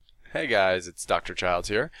Hey guys, it's Dr. Childs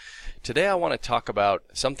here. Today I want to talk about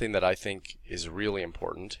something that I think is really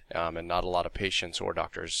important and not a lot of patients or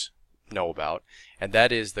doctors know about, and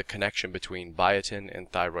that is the connection between biotin and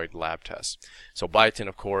thyroid lab tests. So biotin,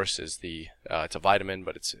 of course, is it's a vitamin,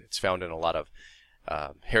 but it's found in a lot of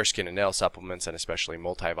hair, skin, and nail supplements, and especially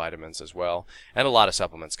multivitamins as well, and a lot of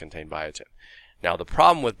supplements contain biotin. Now the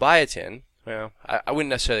problem with biotin, well, I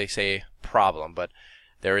wouldn't necessarily say problem, but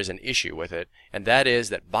there is an issue with it, and that is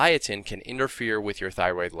that biotin can interfere with your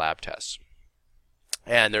thyroid lab tests.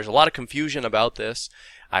 And there's a lot of confusion about this.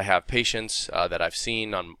 I have patients that I've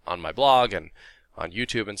seen on my blog and on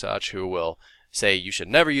YouTube and such who will say you should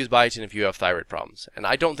never use biotin if you have thyroid problems. And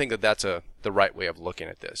I don't think that that's the right way of looking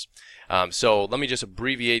at this. So let me just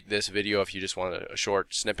abbreviate this video if you just want a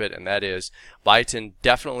short snippet, and that is biotin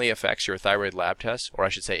definitely affects your thyroid lab tests, or I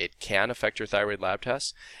should say it can affect your thyroid lab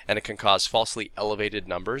tests, and it can cause falsely elevated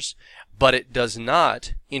numbers, but it does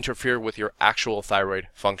not interfere with your actual thyroid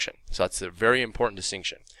function. So that's a very important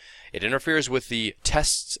distinction. It interferes with the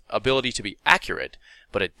test's ability to be accurate,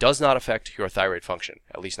 but it does not affect your thyroid function,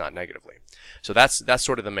 at least not negatively. So that's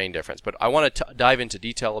sort of the main difference. But I want to dive into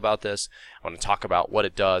detail about this. I want to talk about what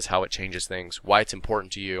it does, how it changes things, why it's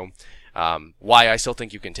important to you, why I still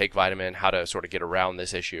think you can take vitamin, how to sort of get around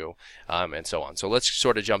this issue, and so on. So let's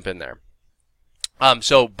sort of jump in there.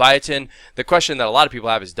 So biotin, the question that a lot of people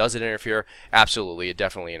have is, does it interfere? Absolutely, it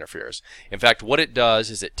definitely interferes. In fact, what it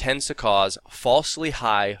does is it tends to cause falsely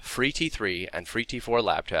high free T3 and free T4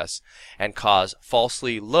 lab tests and cause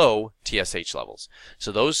falsely low TSH levels.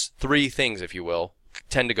 So those three things, if you will,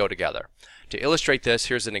 tend to go together. To illustrate this,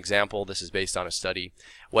 here's an example. This is based on a study.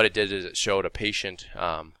 What it did is it showed a patient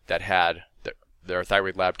that had their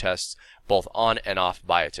thyroid lab tests both on and off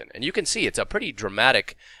biotin. And you can see it's a pretty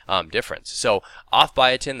dramatic difference. So off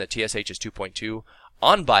biotin, the TSH is 2.2.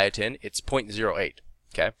 On biotin, it's 0.08.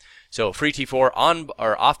 Okay? So free T4 on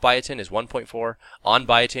or off biotin is 1.4. On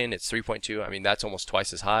biotin, it's 3.2. I mean, that's almost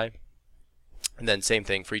twice as high. And then same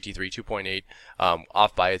thing, free T3 2.8,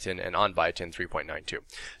 off biotin, and on biotin 3.92.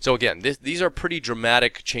 So again, these are pretty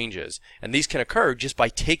dramatic changes, and these can occur just by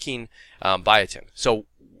taking biotin. So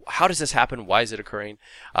how does this happen? Why is it occurring?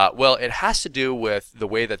 Well, it has to do with the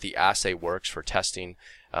way that the assay works for testing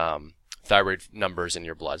thyroid numbers in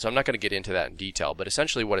your blood. So I'm not going to get into that in detail, but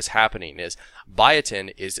essentially what is happening is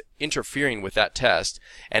biotin is interfering with that test,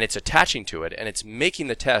 and it's attaching to it, and it's making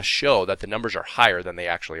the test show that the numbers are higher than they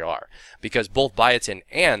actually are, because both biotin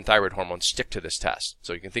and thyroid hormone stick to this test.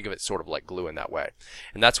 So you can think of it sort of like glue in that way.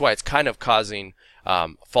 And that's why it's kind of causing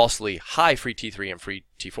falsely high free T3 and free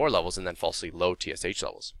T4 levels, and then falsely low TSH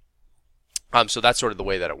levels. So that's sort of the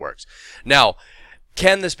way that it works. Now,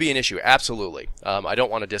 can this be an issue? Absolutely. I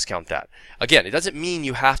don't want to discount that. Again, it doesn't mean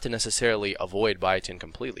you have to necessarily avoid biotin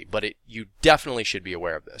completely, but you definitely should be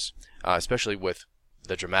aware of this, especially with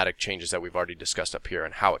the dramatic changes that we've already discussed up here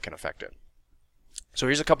and how it can affect it. So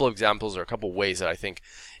here's a couple of examples or a couple of ways that I think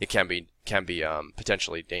it can be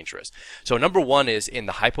potentially dangerous. So number one is in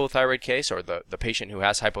the hypothyroid case, or the patient who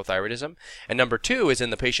has hypothyroidism, and number two is in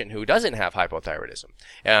the patient who doesn't have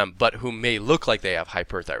hypothyroidism, but who may look like they have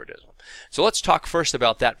hyperthyroidism. So let's talk first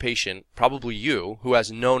about that patient, probably you, who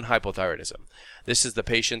has known hypothyroidism. This is the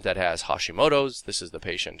patient that has Hashimoto's. This is the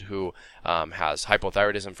patient who has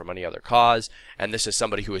hypothyroidism from any other cause, and this is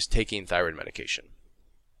somebody who is taking thyroid medication.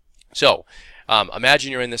 So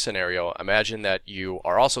imagine you're in this scenario. Imagine that you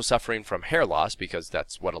are also suffering from hair loss, because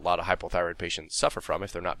that's what a lot of hypothyroid patients suffer from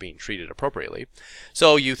if they're not being treated appropriately.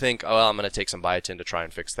 So you think, oh, I'm going to take some biotin to try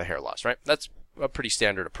and fix the hair loss, right? That's a pretty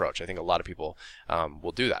standard approach. I think a lot of people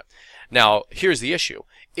will do that. Now, here's the issue.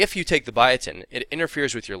 If you take the biotin, it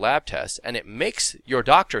interferes with your lab tests, and it makes your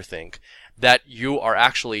doctor think that you are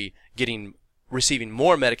actually receiving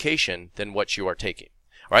more medication than what you are taking.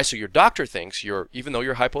 All right, so your doctor thinks even though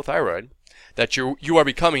you're hypothyroid, that you are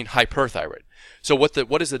becoming hyperthyroid. So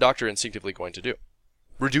what is the doctor instinctively going to do?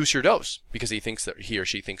 Reduce your dose, because he or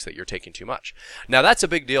she thinks that you're taking too much. Now that's a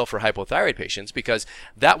big deal for hypothyroid patients, because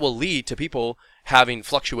that will lead to people having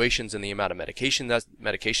fluctuations in the amount of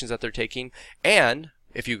medications that they're taking. And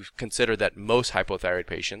if you consider that most hypothyroid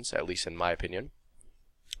patients, at least in my opinion,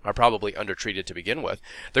 are probably undertreated to begin with,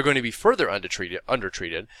 they're going to be further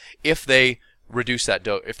undertreated if they reduce that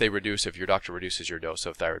dose, if your doctor reduces your dose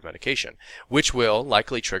of thyroid medication, which will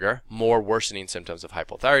likely trigger more worsening symptoms of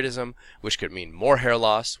hypothyroidism, which could mean more hair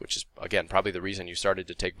loss, which is, again, probably the reason you started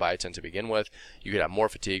to take biotin to begin with. You could have more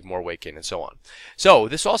fatigue, more weight gain, and so on. So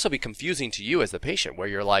this will also be confusing to you as the patient, where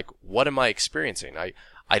you're like, what am I experiencing?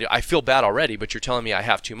 I feel bad already, but you're telling me I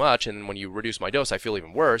have too much, and then when you reduce my dose, I feel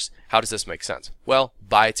even worse. How does this make sense? Well,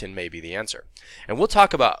 biotin may be the answer. And we'll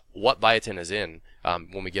talk about what biotin is in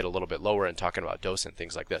when we get a little bit lower and talking about dose and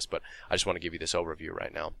things like this. But I just want to give you this overview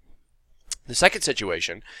right now. The second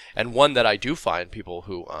situation, and one that I do find people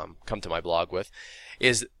who come to my blog with,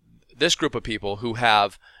 is this group of people who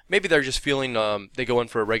have, maybe they're just feeling, they go in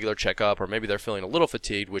for a regular checkup, or maybe they're feeling a little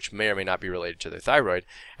fatigued, which may or may not be related to their thyroid,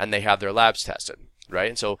 and they have their labs tested, right?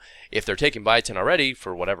 And so if they're taking biotin already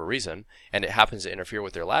for whatever reason, and it happens to interfere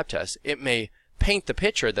with their lab test, it may paint the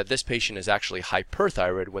picture that this patient is actually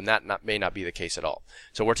hyperthyroid when that may not be the case at all.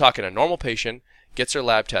 So we're talking a normal patient, gets their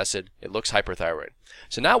lab tested, it looks hyperthyroid.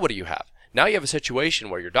 So now what do you have? Now you have a situation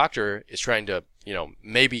where your doctor is trying to,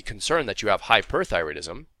 maybe concerned that you have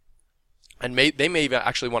hyperthyroidism, and they may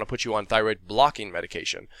actually want to put you on thyroid blocking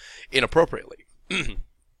medication inappropriately.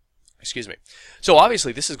 Excuse me. So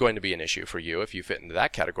obviously this is going to be an issue for you if you fit into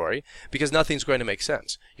that category, because nothing's going to make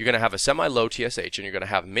sense. You're going to have a semi-low TSH, and you're going to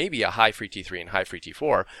have maybe a high free T3 and high free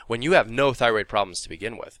T4 when you have no thyroid problems to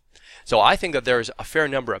begin with. So I think that there's a fair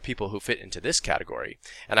number of people who fit into this category,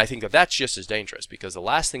 and I think that that's just as dangerous, because the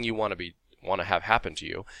last thing you want to have happen to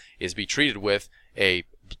you is be treated with a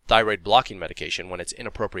thyroid blocking medication when it's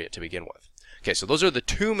inappropriate to begin with. Okay, so those are the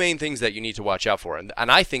two main things that you need to watch out for, and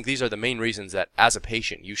I think these are the main reasons that as a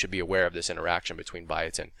patient you should be aware of this interaction between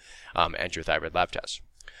biotin and your thyroid lab test.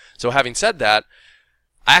 So having said that,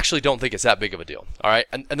 I actually don't think it's that big of a deal, all right?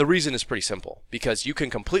 And the reason is pretty simple, because you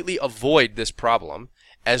can completely avoid this problem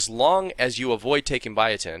as long as you avoid taking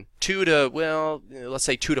biotin 2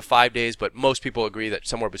 to 5 days, but most people agree that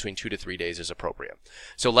somewhere between 2 to 3 days is appropriate.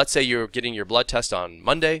 So let's say you're getting your blood test on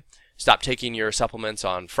Monday, stop taking your supplements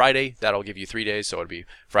on Friday, that'll give you 3 days, so it'll be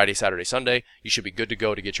Friday, Saturday, Sunday. You should be good to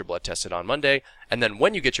go to get your blood tested on Monday, and then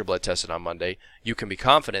when you get your blood tested on Monday, you can be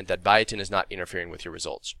confident that biotin is not interfering with your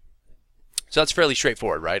results. So that's fairly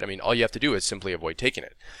straightforward, right? I mean, all you have to do is simply avoid taking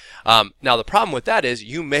it. Now, the problem with that is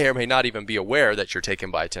you may or may not even be aware that you're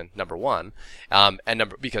taking biotin, number one,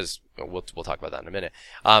 because we'll talk about that in a minute.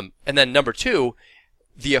 And then number two,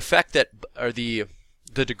 the effect that, or the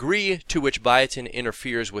degree to which biotin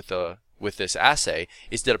interferes with this assay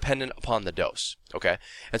is dependent upon the dose, okay?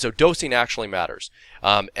 And so dosing actually matters.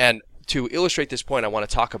 And to illustrate this point, I want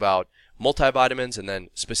to talk about multivitamins and then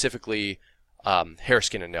specifically hair,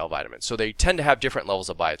 skin, and nail vitamins. So they tend to have different levels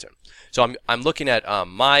of biotin. So I'm looking at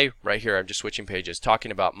right here, I'm just switching pages,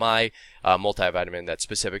 talking about my multivitamin that's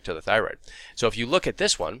specific to the thyroid. So if you look at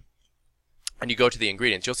this one, and you go to the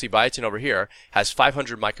ingredients, you'll see biotin over here has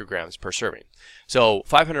 500 micrograms per serving. So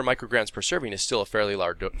 500 micrograms per serving is still a fairly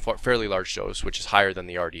large dose, which is higher than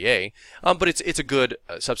the RDA, but it's a good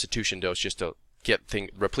substitution dose just to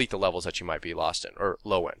replete the levels that you might be lost in or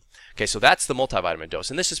low in. Okay, so that's the multivitamin dose,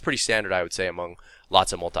 and this is pretty standard, I would say, among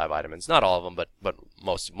lots of multivitamins. Not all of them, but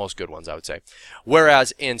most good ones, I would say.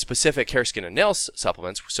 Whereas in specific hair, skin, and nail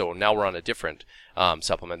supplements, so now we're on a different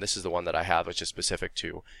supplement. This is the one that I have, which is specific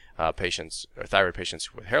to patients or thyroid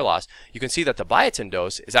patients with hair loss. You can see that the biotin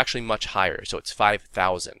dose is actually much higher, so it's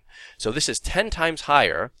 5,000. So this is 10 times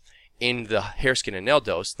higher in the hair, skin, and nail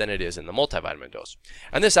dose than it is in the multivitamin dose.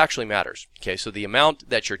 And this actually matters. Okay, so the amount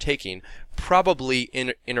that you're taking probably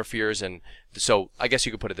interferes, and so I guess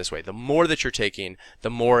you could put it this way: the more that you're taking, the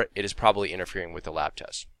more it is probably interfering with the lab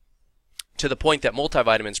test. To the point that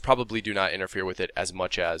multivitamins probably do not interfere with it as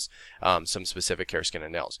much as some specific hair, skin,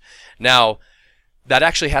 and nails. Now, that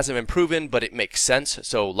actually hasn't been proven, but it makes sense.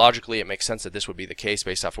 So logically, it makes sense that this would be the case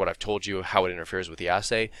based off what I've told you, how it interferes with the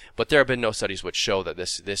assay. But there have been no studies which show that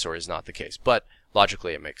this or is not the case. But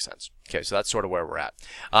logically, it makes sense. Okay, so that's sort of where we're at.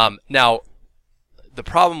 Now, the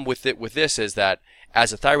problem with this is that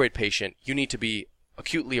as a thyroid patient, you need to be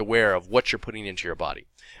acutely aware of what you're putting into your body.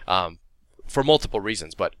 For multiple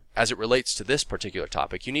reasons, but as it relates to this particular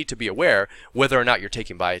topic, you need to be aware whether or not you're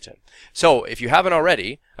taking biotin. So if you haven't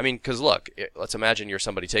already, I mean, because look, let's imagine you're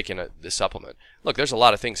somebody taking this supplement. Look, there's a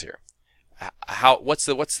lot of things here. What's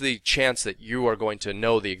the chance that you are going to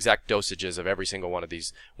know the exact dosages of every single one of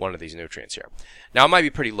these nutrients here? Now, it might be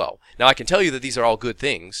pretty low. Now, I can tell you that these are all good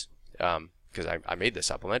things because I made this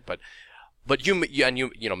supplement, but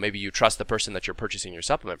maybe you trust the person that you're purchasing your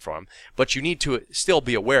supplement from, but you need to still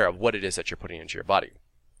be aware of what it is that you're putting into your body.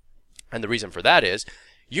 And the reason for that is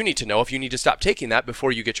you need to know if you need to stop taking that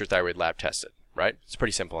before you get your thyroid lab tested, right? It's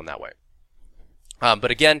pretty simple in that way.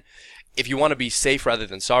 But again, if you want to be safe rather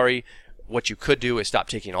than sorry, what you could do is stop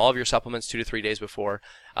taking all of your supplements 2 to 3 days before.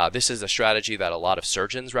 This is a strategy that a lot of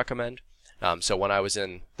surgeons recommend. So when I was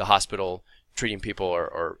in the hospital treating people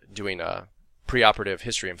or doing a preoperative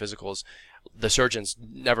history and physicals, the surgeons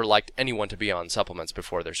never liked anyone to be on supplements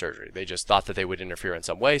before their surgery. They just thought that they would interfere in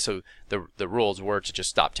some way, so the rules were to just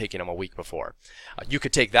stop taking them a week before. You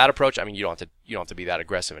could take that approach. I mean, you don't have to be that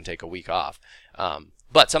aggressive and take a week off.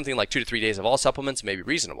 But something like 2 to 3 days of all supplements may be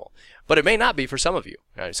reasonable. But it may not be for some of you.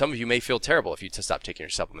 Some of you may feel terrible if you stop taking your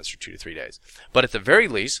supplements for 2 to 3 days. But at the very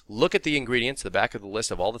least, look at the ingredients, the back of the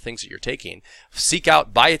list of all the things that you're taking. Seek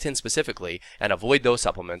out biotin specifically and avoid those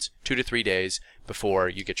supplements 2 to 3 days before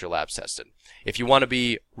you get your labs tested. If you want to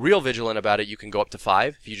be real vigilant about it, you can go up to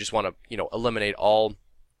 5. If you just want to, eliminate all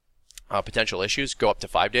potential issues, go up to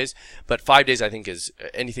 5 days. But 5 days, I think, is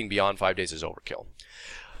anything beyond 5 days is overkill.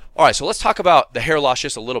 All right, so let's talk about the hair loss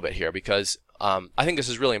just a little bit here, because I think this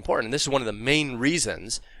is really important. And this is one of the main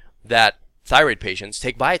reasons that thyroid patients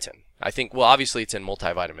take biotin. I think, well, obviously it's in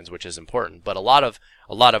multivitamins, which is important, but a lot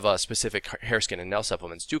of specific hair, skin, and nail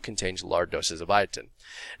supplements do contain large doses of biotin.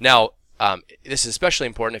 Now, this is especially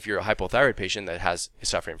important if you're a hypothyroid patient that is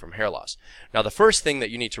suffering from hair loss. Now, the first thing that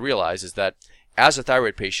you need to realize is that as a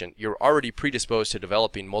thyroid patient, you're already predisposed to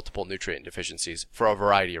developing multiple nutrient deficiencies for a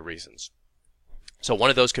variety of reasons. So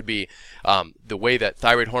one of those could be the way that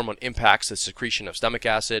thyroid hormone impacts the secretion of stomach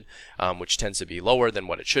acid, which tends to be lower than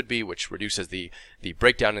what it should be, which reduces the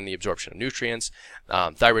breakdown in the absorption of nutrients.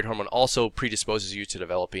 Thyroid hormone also predisposes you to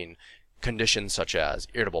developing conditions such as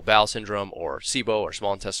irritable bowel syndrome or SIBO, or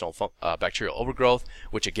small intestinal bacterial overgrowth,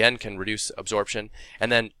 which again can reduce absorption.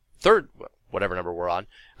 And then third, whatever number we're on,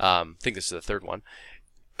 I think this is the third one,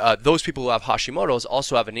 those people who have Hashimoto's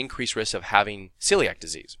also have an increased risk of having celiac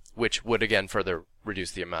disease, which would again further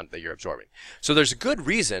reduce the amount that you're absorbing. So there's a good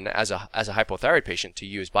reason as a hypothyroid patient to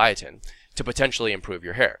use biotin to potentially improve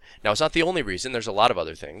your hair. Now, it's not the only reason. There's a lot of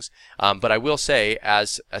other things. But I will say,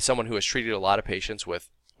 as someone who has treated a lot of patients with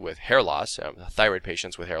hair loss, thyroid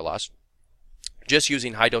patients with hair loss, just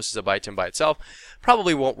using high doses of biotin by itself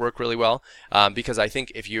probably won't work really well, because I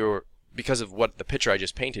think because of what the picture I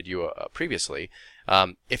just painted you previously,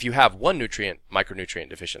 if you have one micronutrient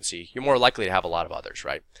deficiency, you're more likely to have a lot of others,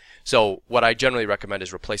 right? So what I generally recommend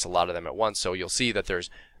is replace a lot of them at once. So you'll see that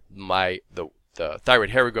there's the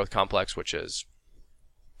thyroid hair regrowth complex, which is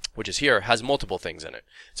here, has multiple things in it.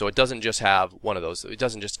 So it doesn't just have one of those. It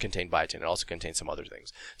doesn't just contain biotin. It also contains some other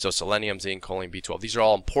things. So selenium, zinc, choline, B12. These are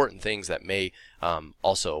all important things that may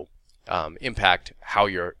also impact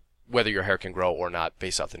whether your hair can grow or not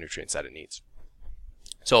based off the nutrients that it needs.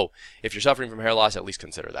 So if you're suffering from hair loss, at least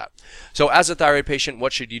consider that. So as a thyroid patient,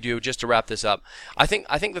 what should you do? Just to wrap this up, I think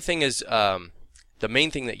the thing is, the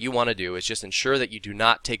main thing that you want to do is just ensure that you do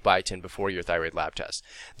not take biotin before your thyroid lab test.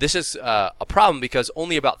 This is a problem because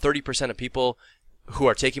only about 30% of people who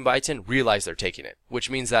are taking biotin realize they're taking it, which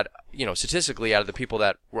means that, statistically, out of the people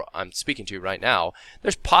that I'm speaking to right now,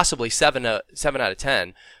 there's possibly 7 out of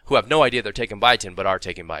 10 who have no idea they're taking biotin but are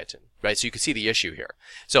taking biotin, right? So you can see the issue here.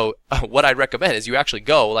 So what I'd recommend is you actually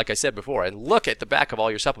go, like I said before, and look at the back of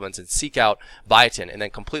all your supplements and seek out biotin and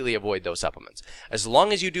then completely avoid those supplements. As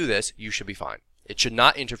long as you do this, you should be fine. It should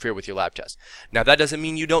not interfere with your lab test. Now, that doesn't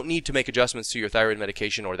mean you don't need to make adjustments to your thyroid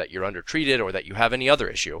medication or that you're undertreated or that you have any other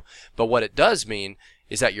issue. But what it does mean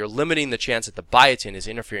is that you're limiting the chance that the biotin is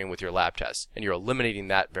interfering with your lab test, and you're eliminating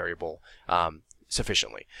that variable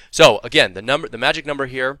sufficiently. So again, the magic number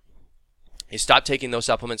here is stop taking those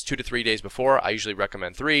supplements 2 to 3 days before. I usually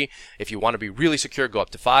recommend 3. If you want to be really secure, go up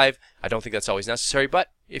to 5. I don't think that's always necessary, but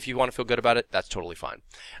if you want to feel good about it, that's totally fine.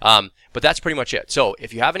 But that's pretty much it. So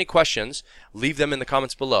if you have any questions, leave them in the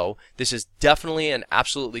comments below. This is definitely and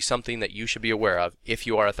absolutely something that you should be aware of if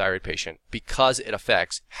you are a thyroid patient, because it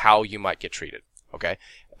affects how you might get treated, okay?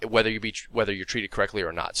 Whether you're treated correctly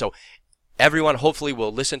or not. So everyone hopefully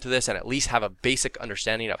will listen to this and at least have a basic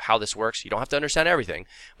understanding of how this works. You don't have to understand everything,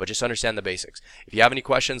 but just understand the basics. If you have any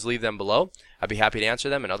questions, leave them below. I'd be happy to answer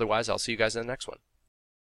them, and otherwise I'll see you guys in the next one.